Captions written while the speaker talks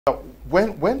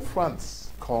when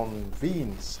France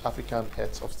convenes African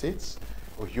heads of states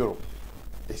or Europe,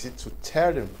 is it to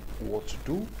tell them what to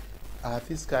do? Are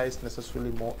these guys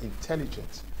necessarily more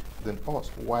intelligent than us?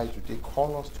 Why do they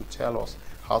call us to tell us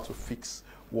how to fix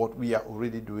what we are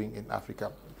already doing in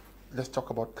Africa? Let's talk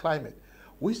about climate.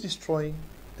 Who is destroying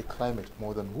the climate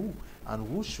more than who? And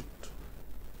who should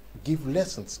give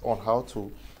lessons on how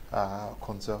to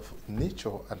conserve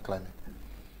nature and climate?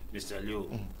 Mr. Liu,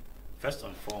 first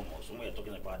and foremost, when we are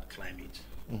talking about climate,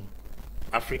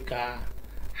 Africa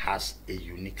has a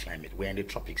unique climate. We're in the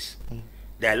tropics.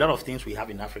 There are a lot of things we have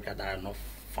in Africa that are not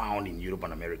found in Europe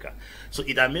and America. So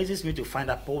it amazes me to find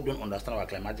that people don't understand our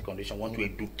climatic condition, want to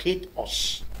educate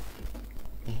us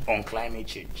on climate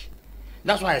change.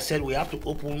 That's why I said we have to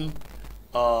open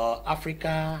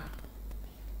African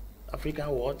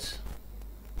what?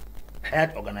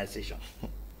 Health Organization.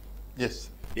 Yes.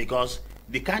 Because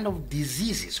the kind of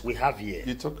diseases we have here.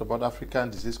 You talk about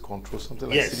African disease control, something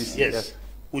like Yes, CDC. yes.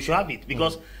 We should have it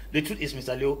because the truth is,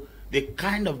 Mr. Leo, the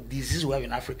kind of disease we have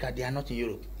in Africa, they are not in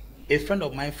Europe. A friend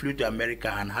of mine flew to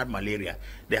America and had malaria.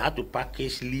 They had to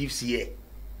package leaves here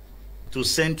to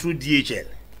send through DHL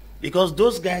because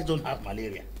those guys don't have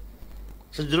malaria.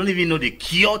 So they don't even know the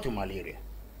cure to malaria.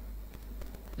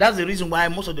 That's the reason why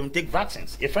most of them take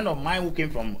vaccines. A friend of mine who came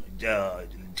from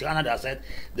Canada said,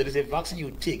 there is a vaccine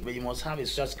you take, but you must have a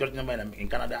social security number in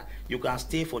Canada. You can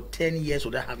stay for 10 years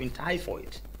without having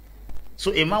typhoid.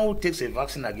 So a man who takes a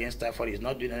vaccine against typhoid is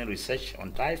not doing any research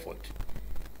on typhoid.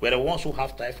 We're the ones who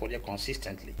have typhoid here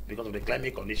consistently because of the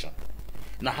climate condition.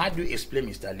 Now, how do you explain,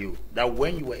 Mr. Liu, that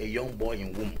when you were a young boy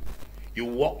in womb, you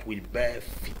walked with bare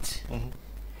feet?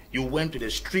 You went to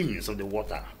the streams of the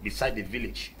water beside the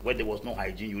village where there was no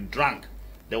hygiene. You drank.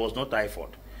 There was no typhoid.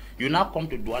 You now come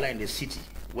to Douala in the city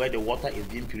where the water is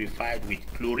being purified with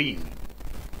chlorine.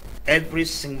 Every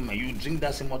single man, you drink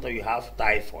that same water, you have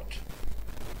typhoid.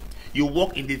 You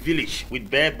walk in the village with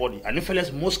bare body, and if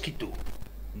a mosquito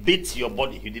beats your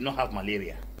body, you did not have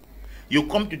malaria. You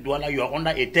come to Douala, you are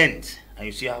under a tent, and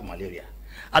you still have malaria.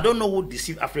 I don't know who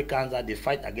deceive Africans that the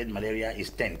fight against malaria is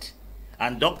tent.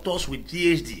 And doctors with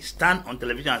PhD stand on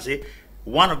television and say,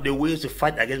 one of the ways to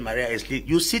fight against malaria is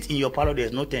you sit in your parlor,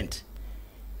 there's no tent.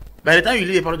 By the time you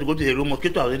leave the parlor to go to the room,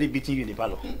 mosquito are already beating you in the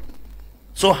parlor.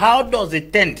 So how does the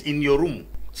tent in your room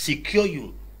secure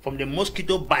you from the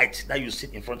mosquito bite that you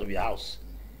sit in front of your house?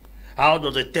 How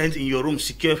does a tent in your room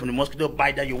secure you from the mosquito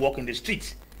bite that you walk in the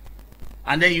street?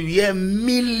 And then you hear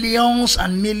millions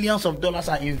and millions of dollars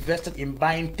are invested in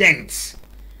buying tents.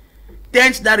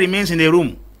 Tents that remains in the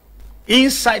room.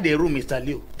 Inside the room, Mr.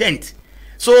 Liu, tent.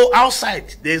 So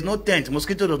outside, there is no tent.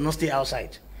 Mosquito does not stay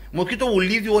outside. Mosquito will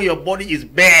leave you when your body is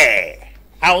bare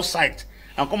outside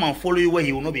and come and follow you where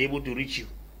he will not be able to reach you.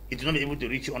 It will not be able to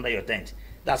reach you under your tent.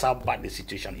 That's how bad the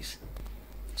situation is.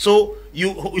 So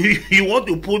you want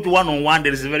to put one-on-one,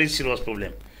 there is a very serious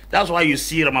problem. That's why you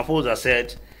see Ramaphosa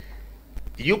said,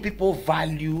 you people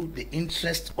value the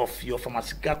interest of your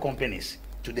pharmaceutical companies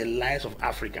to the lives of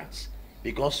Africans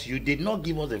because you did not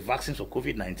give us the vaccines for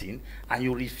COVID-19 and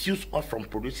you refused us from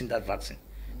producing that vaccine.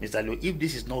 Mr. Liu, if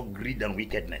this is not greed and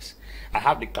wickedness, I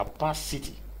have the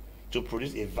capacity to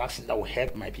produce a vaccine that will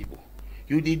help my people.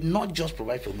 You did not just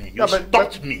provide for me, you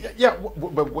stopped me. Yeah,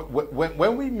 but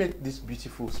when we make these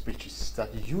beautiful speeches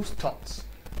that you stopped,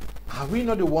 are we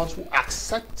not the ones who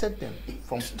accepted them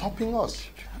from stopping us?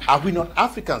 Are we not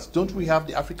Africans? Don't we have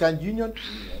the African Union?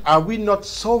 Are we not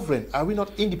sovereign? Are we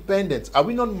not independent? Are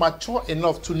we not mature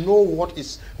enough to know what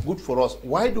is good for us?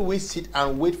 Why do we sit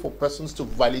and wait for persons to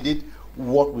validate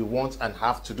what we want and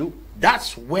have to do?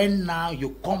 That's when now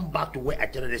you come back to where I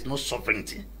tell you there's no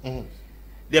sovereignty.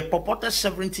 The purported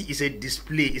sovereignty is a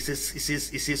display, it's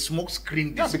a smoke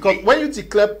screen display. Yeah, because when you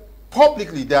declare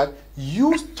publicly that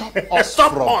you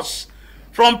stop us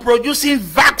from producing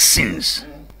vaccines,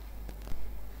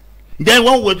 then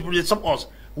when we stop us,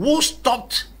 who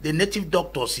stopped the native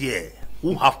doctors here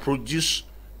who have produced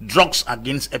drugs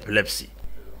against epilepsy,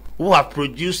 who have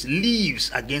produced leaves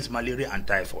against malaria and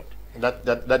typhoid? That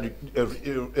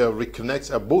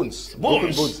reconnects bones.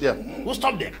 Broken bones, yeah. Who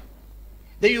stopped them?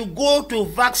 Then you go to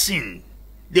vaccine,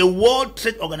 the World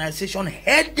Trade Organization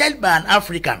headed by an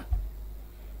African.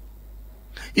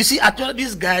 You see, actually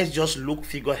these guys just look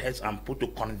figureheads and put to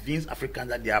convince Africans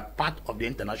that they are part of the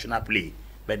international play,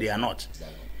 but they are not.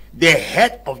 The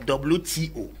head of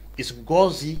WTO is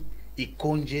Ngozi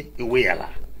Okonjo-Iweala,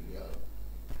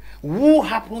 who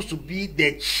happens to be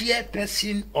the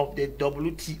chairperson of the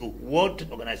WTO, World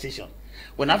Trade Organization.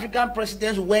 When African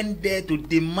presidents went there to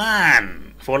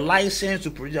demand for license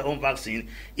to produce their own vaccine,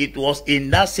 it was in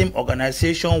that same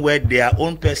organization where their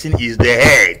own person is the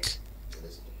head.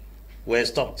 were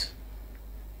stopped.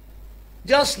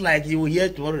 Just like you will hear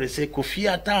tomorrow they say Kofi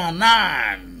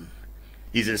Annan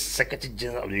is the Secretary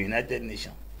General of the United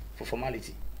Nations for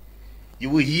formality. You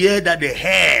will hear that the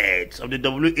head of the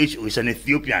WHO is an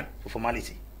Ethiopian for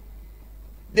formality.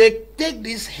 They take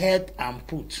this head and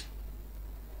put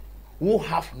who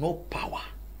have no power.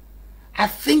 I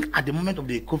think at the moment of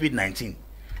the COVID-19,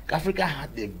 Africa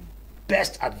had the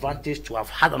best advantage to have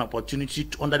had an opportunity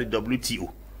to under the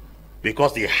WTO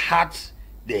because they had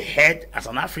the head as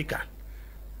an African.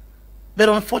 But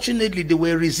unfortunately, they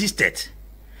were resisted.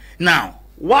 Now,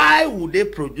 why would they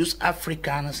produce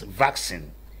Africans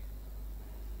vaccine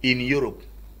in Europe?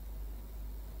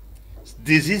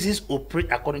 Diseases operate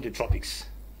according to tropics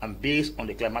and based on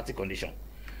the climatic condition.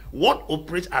 What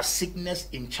operates as sickness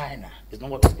in China is not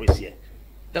what operates here.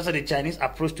 That's why the Chinese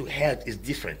approach to health is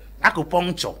different.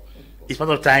 Acupuncture is part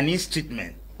of Chinese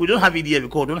treatment. We don't have it here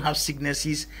because we don't have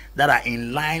sicknesses that are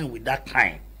in line with that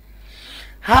kind.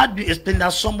 How do you explain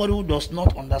that somebody who does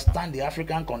not understand the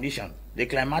African condition, the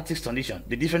climatic condition,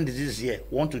 the different diseases here,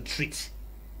 want to treat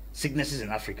sicknesses in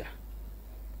Africa?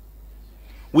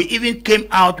 We even came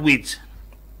out with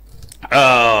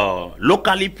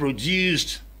locally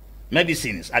produced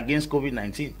medicines against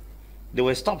COVID-19. They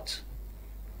were stopped.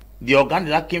 The organ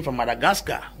that came from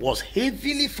Madagascar was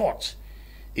heavily fought.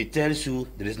 It tells you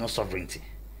there is no sovereignty.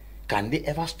 Can they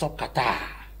ever stop Qatar,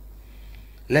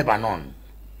 Lebanon,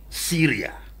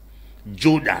 Syria,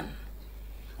 Jordan,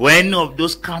 or any of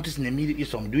those countries in the Middle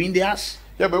East from doing theirs?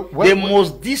 Yeah, but the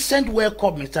most decent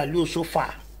welcome, Mr. Liu, so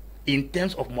far, in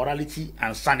terms of morality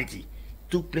and sanity,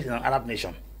 took place in an Arab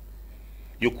nation.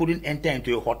 You couldn't enter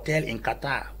into a hotel in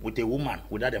Qatar with a woman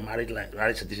without a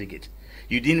marriage certificate.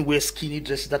 You didn't wear skinny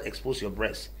dresses that expose your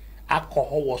breasts.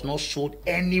 Alcohol was not sold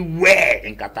anywhere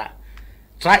in Qatar.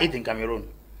 Try it in Cameroon.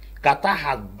 Qatar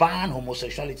has banned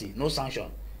homosexuality, no sanction.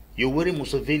 Yoweri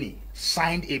Museveni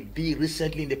signed a bill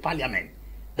recently in the parliament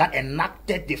that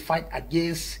enacted the fight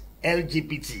against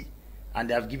LGBT, and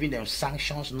they have given them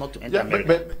sanctions not to enter America.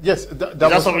 But yes, that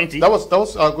was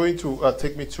going to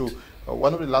take me to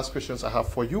one of the last questions I have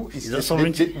for you. Is that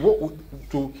sovereignty?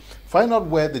 To find out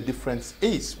where the difference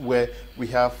is, where we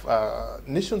have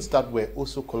nations that were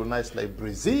also colonized like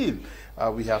Brazil,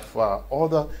 we have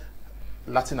other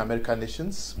Latin American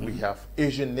nations, we have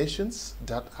Asian nations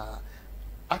that are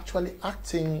actually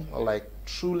acting like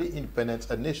truly independent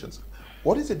nations.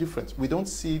 What is the difference? We don't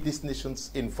see these nations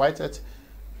invited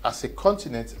as a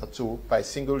continent by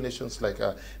single nations like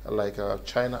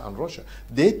China and Russia.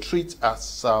 They treat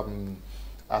as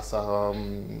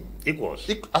equals.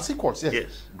 As equals, yes.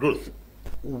 Yes, growth.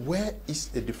 Where is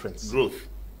the difference? Growth.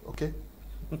 Okay.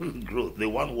 Growth. The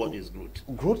one word is growth.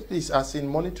 Growth is as in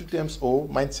monetary terms or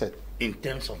mindset? In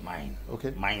terms of mind.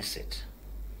 Okay. Mindset.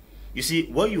 You see,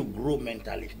 when you grow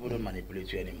mentally, people don't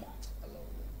manipulate you anymore.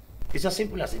 It's as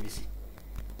simple as ABC.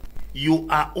 You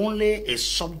are only a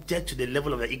subject to the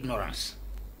level of the ignorance.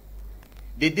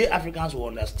 The day Africans will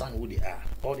understand who they are,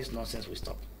 all this nonsense will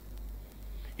stop.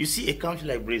 You see a country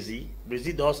like Brazil.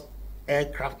 Brazil does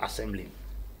aircraft assembling.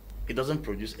 It doesn't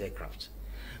produce aircraft.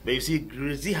 But you see,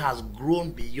 Brazil has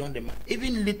grown beyond them.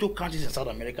 Even little countries in South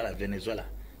America like Venezuela,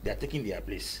 they are taking their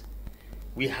place.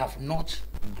 We have not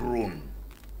grown.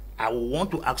 I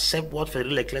want to accept what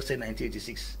Frederick Leclerc said in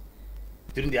 1986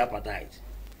 during the apartheid.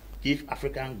 Give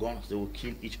African guns, they will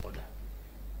kill each other.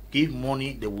 Give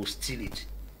money, they will steal it.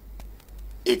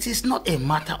 It is not a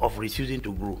matter of refusing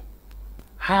to grow.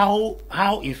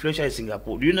 How influential is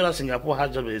Singapore? Do you know that Singapore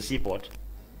has just a seaport?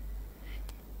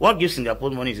 What gives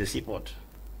Singapore money is a seaport.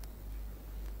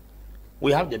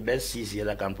 We have the best seas here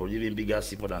that can produce even bigger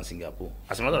seaport than Singapore.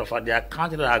 As a matter of fact, there are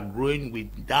countries that are growing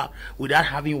without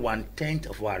having 1/10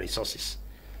 of our resources.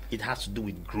 It has to do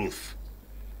with growth.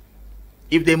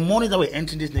 If the money that were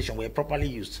entering this nation were properly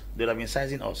used, they would have been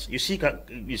sizing us. You see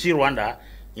Rwanda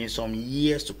in some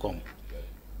years to come.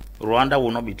 Rwanda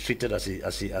will not be treated as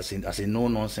a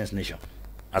no-nonsense nation,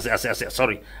 as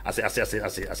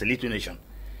a little nation.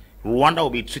 Rwanda will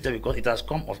be treated because it has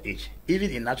come of age. Even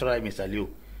in natural life, Mr. Liu,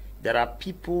 there are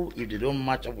people, if they don't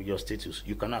match up with your status,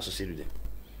 you cannot associate with them.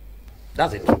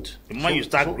 That's the truth. The moment you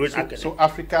start growing, so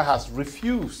Africa has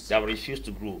refused. They have refused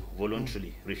to grow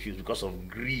voluntarily, refused because of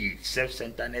greed,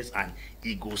 self-centeredness, and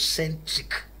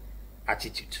egocentric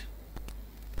attitude.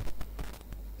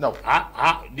 No.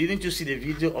 Didn't you see the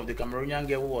video of the Cameroonian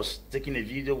girl who was taking a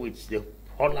video with the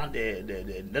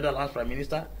Netherlands Prime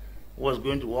Minister, who was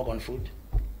going to work on food?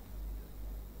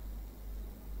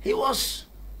 He was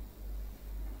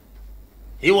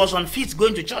on feet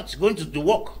going to church, going to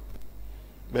work.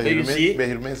 But he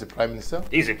remains the Prime Minister?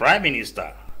 He's a Prime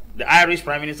Minister. The Irish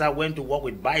Prime Minister went to work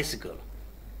with bicycle.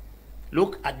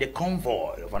 Look at the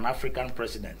convoy of an African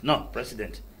president. No,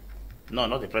 president. No,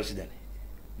 not the president.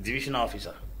 Divisional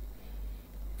officer.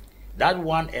 That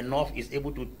one enough is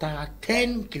able to tar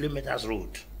 10 kilometers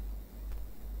road.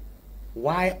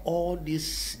 Why all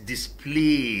this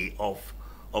display of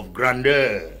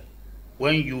grandeur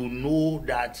when you know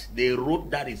that the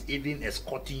road that is even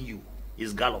escorting you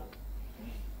is gallop?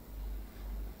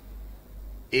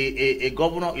 A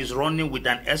governor is running with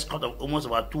an escort of almost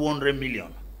about 200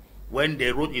 million when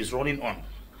the road is running on,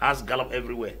 has gallop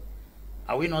everywhere.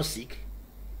 Are we not sick?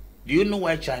 Do you know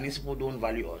why Chinese people don't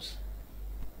value us?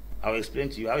 I'll explain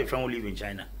to you. I have a friend who lives in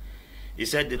China. He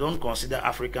said they don't consider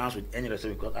Africans with any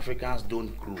respect because Africans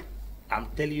don't grow. I'm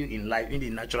telling you, in life, in the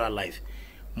natural life,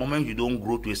 moment you don't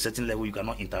grow to a certain level, you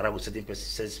cannot interact with certain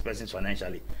persons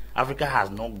financially. Africa has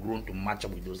not grown to match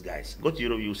up with those guys. Go to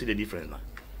Europe, you'll see the difference now.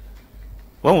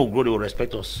 When we grow, they will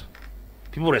respect us.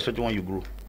 People respect you when you grow.